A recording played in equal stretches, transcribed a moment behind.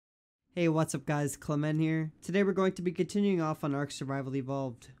Hey, what's up guys, Clamen here. Today we're going to be continuing off on ARK Survival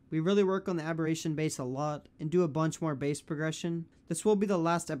Evolved. We really work on the aberration base a lot and do a bunch more base progression. This will be the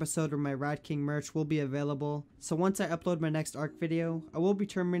last episode where my Rat King merch will be available, so once I upload my next ARK video, I will be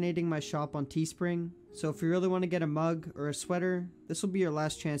terminating my shop on Teespring. So if you really want to get a mug or a sweater, this will be your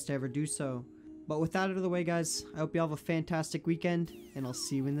last chance to ever do so. But with that out of the way guys, I hope you all have a fantastic weekend, and I'll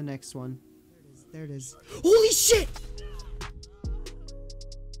see you in the next one. There it is. Holy shit!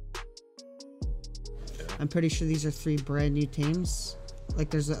 I'm pretty sure these are 3 brand new tames.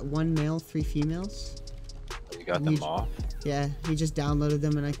 Like there's one male, 3 females. You got them off? Yeah, he just downloaded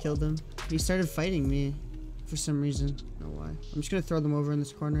them and I killed him. He started fighting me for some reason. I don't know why. I'm just gonna throw them over in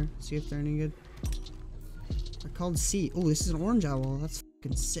this corner, see if they're any good. I called C. Oh, this is an orange owl. That's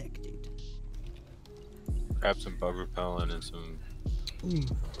fucking sick, dude. Grab some bug repellent and some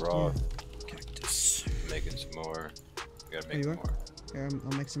raw. Yeah. Cactus. Making some more. You gotta make more. Here,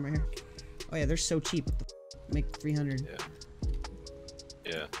 I'll make some right here. Oh yeah, they're so cheap. What the f? Make 300.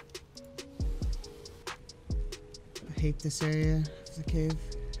 Yeah. I hate this area. It's a cave.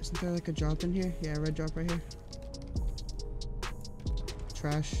 Isn't there like a drop in here? Yeah, a red drop right here.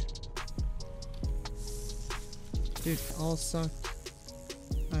 Trash. Dude, all sucked.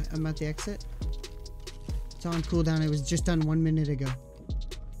 I'm at the exit. It's on cooldown. It was just done 1 minute ago.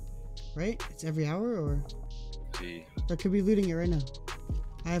 Right? It's every hour or? See. Or could be looting it right now.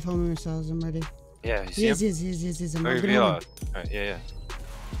 I have homing missiles, I'm ready. Yeah, you see him? Yes. I'm gonna Alright, yeah.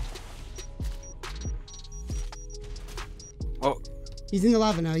 Oh. He's in the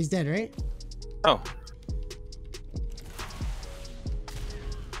lava now, he's dead, right? Oh.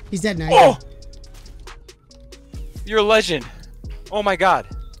 He's dead now. Oh! You're a legend. Oh my god.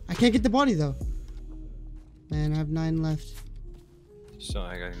 I can't get the body though. Man, I have 9 left. So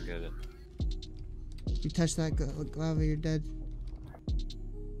I can get it. You touch that lava, you're dead.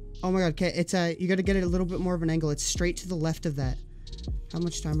 Oh my god, okay, it's you gotta get it a little bit more of an angle. It's straight to the left of that. How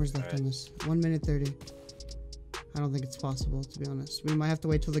much timer is left on this? 1 minute 30. I don't think it's possible, to be honest. We might have to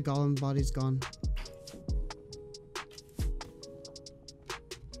wait till the golem body's gone.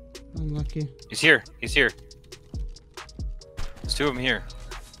 Unlucky. He's here. There's 2 of them here.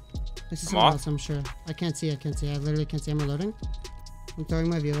 This is someone else, I'm sure. I can't see. I literally can't see. I'm reloading. I'm throwing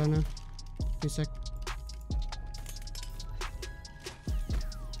my velo now. Give me a sec.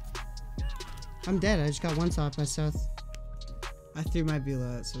 I'm dead. I just got one shot by south. I threw my velo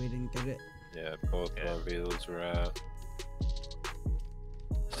out so we didn't get it. Yeah, both our velos were out.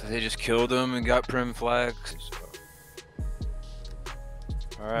 So they just killed him and got prim flags. So.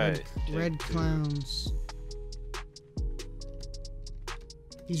 Alright. Red clowns.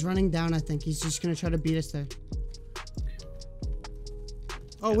 He's running down, I think. He's just gonna try to beat us there.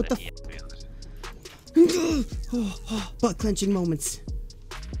 Oh, what the f- butt clenching moments.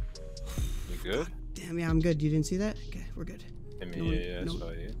 Good? Damn, yeah, I'm good. You didn't see that? Okay, we're good. I mean, I saw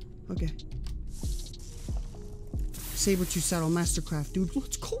you. Okay. Saber-tooth saddle, Mastercraft, dude.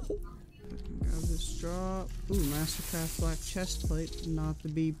 Let's go. Grab this drop. Ooh, Mastercraft black chest plate, not the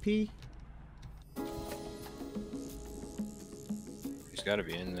BP. He's gotta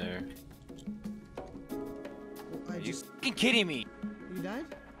be in there. Are you fucking kidding me? You died?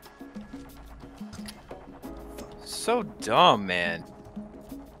 So dumb, man.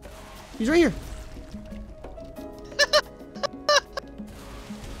 He's right here.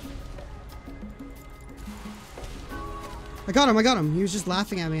 I got him. He was just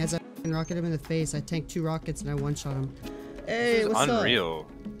laughing at me as I rocketed him in the face. I tanked 2 rockets and I one-shot him. Hey, what's unreal.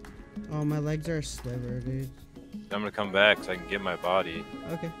 Up? Oh, my legs are a sliver, dude. I'm gonna come back so I can get my body.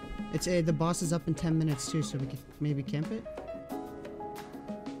 Okay. It's the boss is up in 10 minutes too, so we can maybe camp it.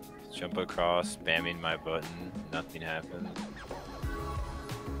 Jump across, spamming my button. Nothing happens.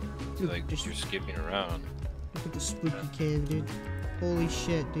 Like you're skipping around. Look at the spooky cave, dude. Holy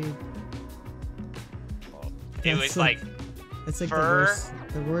shit, dude. It was like that's like fur,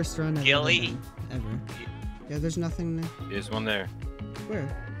 the worst run ever. Yeah, there's nothing there. There's one there. Where?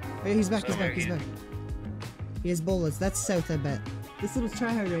 Oh, yeah, he's back. He's back. He has bullets. That's south, I bet. This little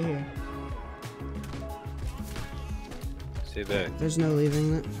tryhard right here. Stay back. There's no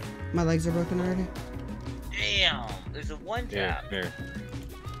leaving that. My legs are broken already. Damn, there's a one tap. Here.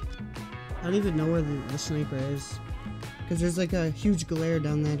 I don't even know where the sniper is. Because there's like a huge glare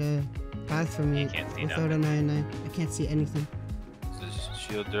down that path from me without a 9-9. I can't see anything. Is this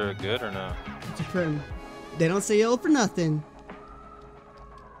shield there good or no? It's a curtain. They don't say yellow for nothing.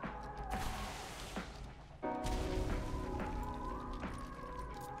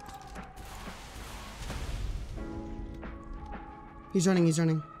 He's running.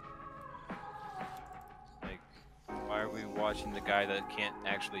 Like, why are we watching watching the guy that can't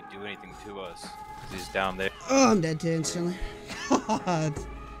actually do anything to us. He's down there. Oh, I'm dead too instantly. God.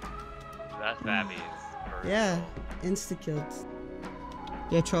 That means. Yeah, insta killed.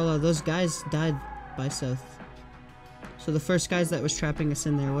 Yeah, Trollo, those guys died by South. So the first guys that was trapping us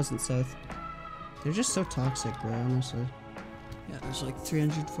in there wasn't South. They're just so toxic, bro, honestly. Yeah, there's like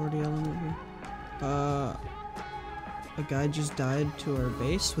 340 element here. A guy just died to our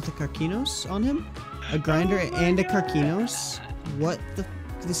base with a Carquinos on him. A grinder and a Carquinos. What the?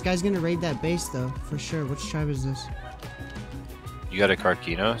 This guy's gonna raid that base though, for sure. Which tribe is this? You got a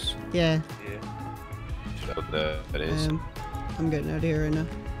Carquinos? Yeah. Show what that is. I'm getting out of here right now.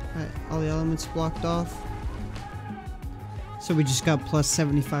 Alright, all the elements blocked off. So we just got plus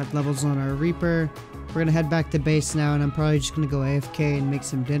 75 levels on our Reaper. We're gonna head back to base now, and I'm probably just gonna go AFK and make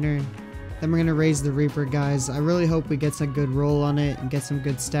some dinner. Then we're gonna raise the Reaper, guys. I really hope we get some good roll on it and get some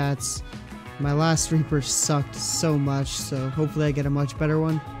good stats. My last Reaper sucked so much, so hopefully I get a much better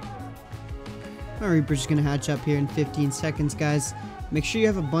one. My Reaper's gonna hatch up here in 15 seconds, guys. Make sure you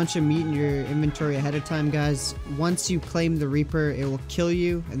have a bunch of meat in your inventory ahead of time, guys. Once you claim the Reaper, it will kill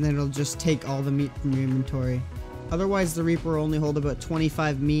you, and then it'll just take all the meat from your inventory. Otherwise, the Reaper will only hold about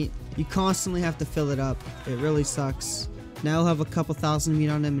 25 meat. You constantly have to fill it up. It really sucks. Now he'll have a couple thousand meat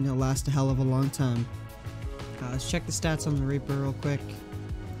on him, and he'll last a hell of a long time. Let's check the stats on the Reaper real quick.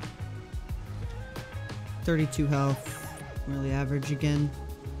 32 health. Really average again.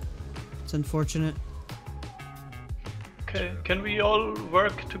 It's unfortunate. Okay, can we all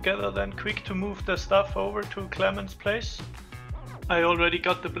work together then quick to move the stuff over to Clamen's place? I already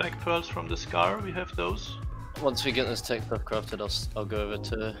got the black pearls from the Scar, we have those. Once we get this tech stuff crafted, I'll go over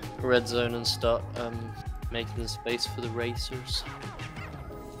to Red Zone and start making the space for the racers.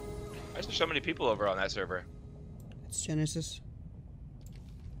 Why is there so many people over on that server? It's Genesis.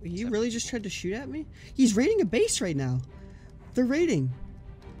 He really just tried to shoot at me? He's raiding a base right now. They're raiding.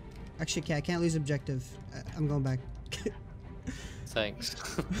 Actually, okay, I can't lose objective. I'm going back. Thanks.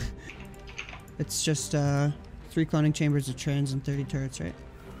 It's just 3 cloning chambers of trans and 30 turrets, right?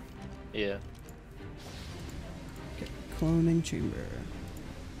 Yeah. Okay, cloning chamber.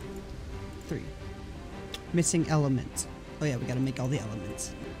 3. Missing element. Oh yeah, we gotta make all the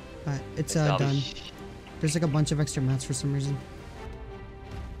elements. Alright, it's done. There's like a bunch of extra mats for some reason.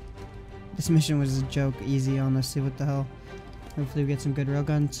 This mission was a joke, easy, honestly, what the hell. Hopefully we get some good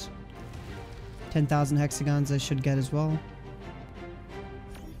railguns. 10,000 hexagons I should get as well.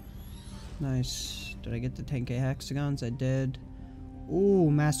 Nice. Did I get the 10k hexagons? I did. Ooh,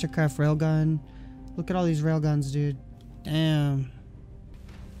 Mastercraft railgun. Look at all these railguns, dude. Damn.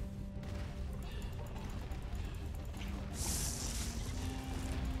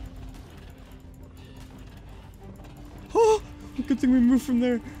 Oh! Good thing we moved from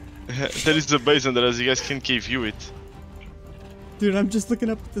there. There is the base under us, you guys can't view it. Dude, I'm just looking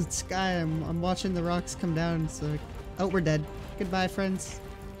up at the sky. I'm watching the rocks come down. It's like, oh, we're dead. Goodbye, friends.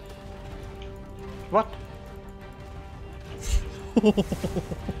 What?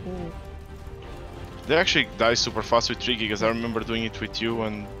 They actually die super fast with Tricky, because I remember doing it with you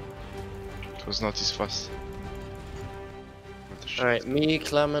and it was not as fast. Alright, me,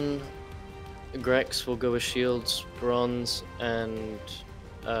 Clamen, Grex will go with shields, bronze, and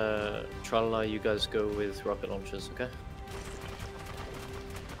Tralala, you guys go with rocket launchers, okay?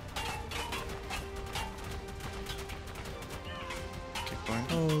 Keep going,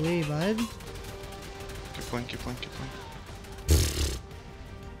 Holy bud. keep going, keep going, keep going.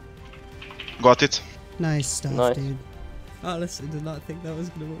 Got it. Nice stuff, Nice. dude. Honestly, did not think that was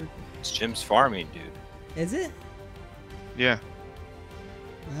gonna work. It's Jim's farming, dude. Is it? Yeah.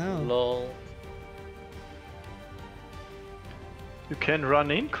 Wow. Lol. You can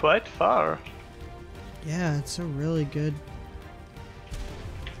run in quite far. Yeah, it's so really good.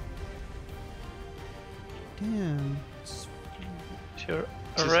 Damn.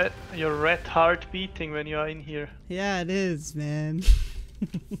 Your red heart beating when you are in here. Yeah, it is, man.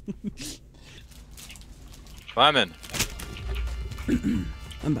 Clamen,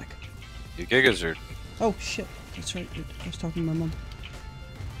 I'm back. you gigas are. Oh shit, that's right. Dude. I was talking to my mom.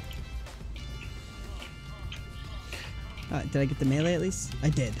 Did I get the melee at least? I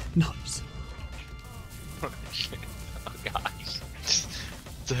did. Nice. Oh gosh.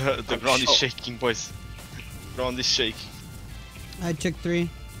 The ground is shaking, boys. The ground is shaking. I took 3.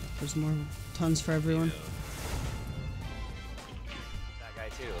 There's more tons for everyone. That guy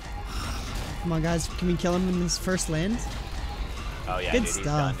too. Come on, guys. Can we kill him in this first land? Oh yeah, Good dude, he's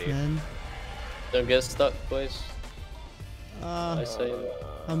stuff, done, dude. man. Don't get stuck, boys. I say.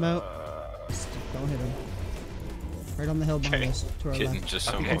 I'm out. Don't hit him. Right on the hill behind Okay. us, to our Getting left. just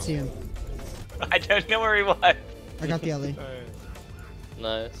You some. can see him. I don't know where he was. I got the alley.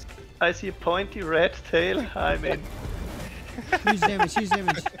 Nice. I see a pointy red tail. I'm in. Huge damage, huge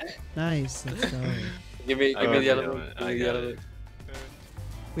damage. Nice, let's go. Give me the yeah, element. Give I me the got element.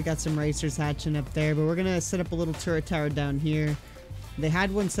 We got some racers hatching up there, but we're gonna set up a little turret tower down here. They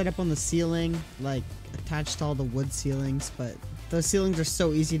had one set up on the ceiling, like attached to all the wood ceilings, but those ceilings are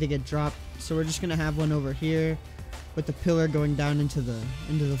so easy to get dropped, so we're just gonna have one over here with the pillar going down into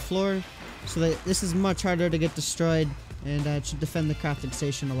the floor, so that this is much harder to get destroyed, and it should defend the crafting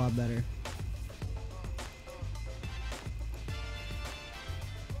station a lot better.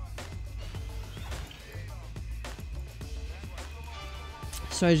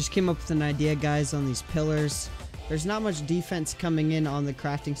 So I just came up with an idea, guys, on these pillars. There's not much defense coming in on the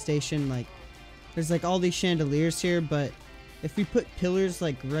crafting station. Like, there's like all these chandeliers here, but if we put pillars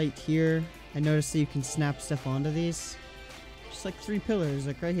like right here, I noticed that you can snap stuff onto these. Just like 3 pillars,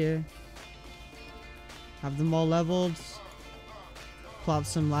 like right here. Have them all leveled. Plop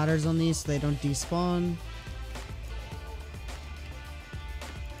some ladders on these so they don't despawn.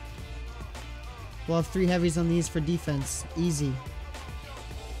 We'll have 3 heavies on these for defense. Easy.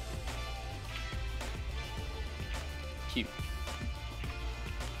 Cute.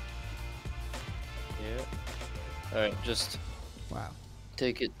 Yeah. Alright, just Wow.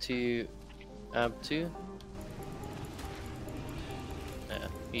 take it to AB2. Yeah,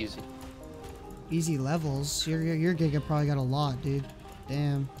 easy. Easy levels. Your Giga probably got a lot, dude.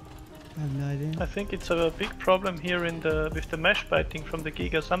 Damn. I have no idea. I think it's a big problem here with the mesh biting from the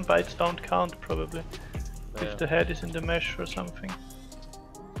Giga. Some bites don't count probably. Yeah. If the head is in the mesh or something.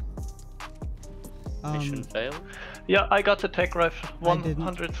 Mission failed. Yeah, I got the tech rifle. I didn't.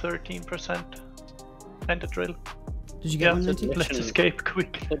 113%. And the drill. Did you get Yeah, one, Minty? let's escape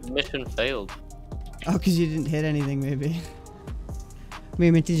quick. Mission failed. Oh, because you didn't hit anything, maybe. Me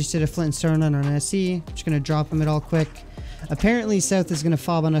and Minty just did a flint and stone on an SE. Just gonna drop them it all quick. Apparently, South is gonna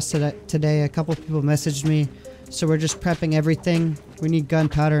fob on us today. A couple people messaged me, so we're just prepping everything. We need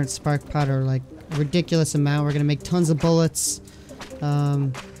gunpowder and spark powder, like a ridiculous amount. We're gonna make tons of bullets.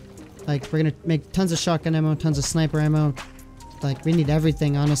 Like we're gonna make tons of shotgun ammo, tons of sniper ammo. Like we need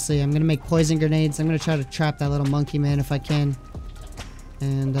everything, honestly. I'm gonna make poison grenades. I'm gonna try to trap that little monkey man if I can.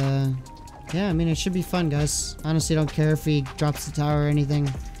 And yeah, I mean it should be fun, guys. Honestly, don't care if he drops the tower or anything.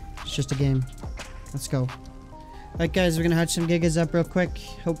 It's just a game. Let's go. Alright guys, we're gonna hatch some gigas up real quick.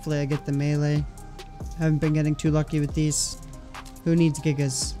 Hopefully I get the melee. Haven't been getting too lucky with these. Who needs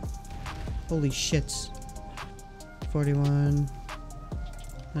gigas? Holy shit. 41.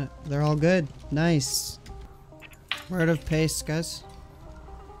 They're all good. Nice. We're out of pace, guys.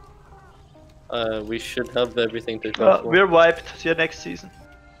 We should have everything to craft. We're wiped. See you next season.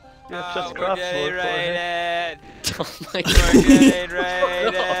 You have just we're craft getting for it. raided. Oh my We're god. getting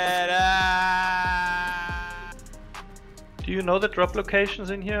raided. Do you know the drop locations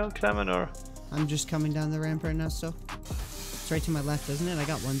in here, Clamen, or? I'm just coming down the ramp right now, so. It's right to my left, isn't it? I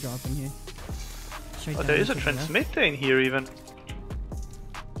got one drop in here. Straight Oh, down there is a to the left. transmitter in here even.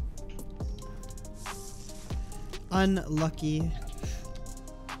 Unlucky.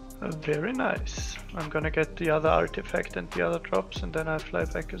 Very nice. I'm gonna get the other artifact and the other drops, and then I fly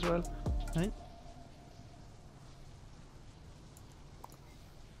back as well. Right.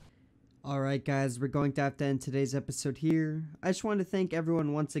 Alright guys, we're going to have to end today's episode here. I just want to thank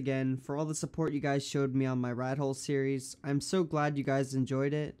everyone once again for all the support you guys showed me on my Rathole series. I'm so glad you guys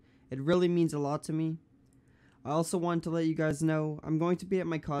enjoyed it. It really means a lot to me. I also want to let you guys know I'm going to be at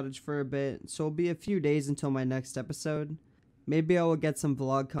my cottage for a bit, so it'll be a few days until my next episode. Maybe I will get some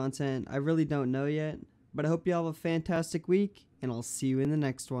vlog content, I really don't know yet. But I hope you all have a fantastic week, and I'll see you in the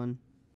next one.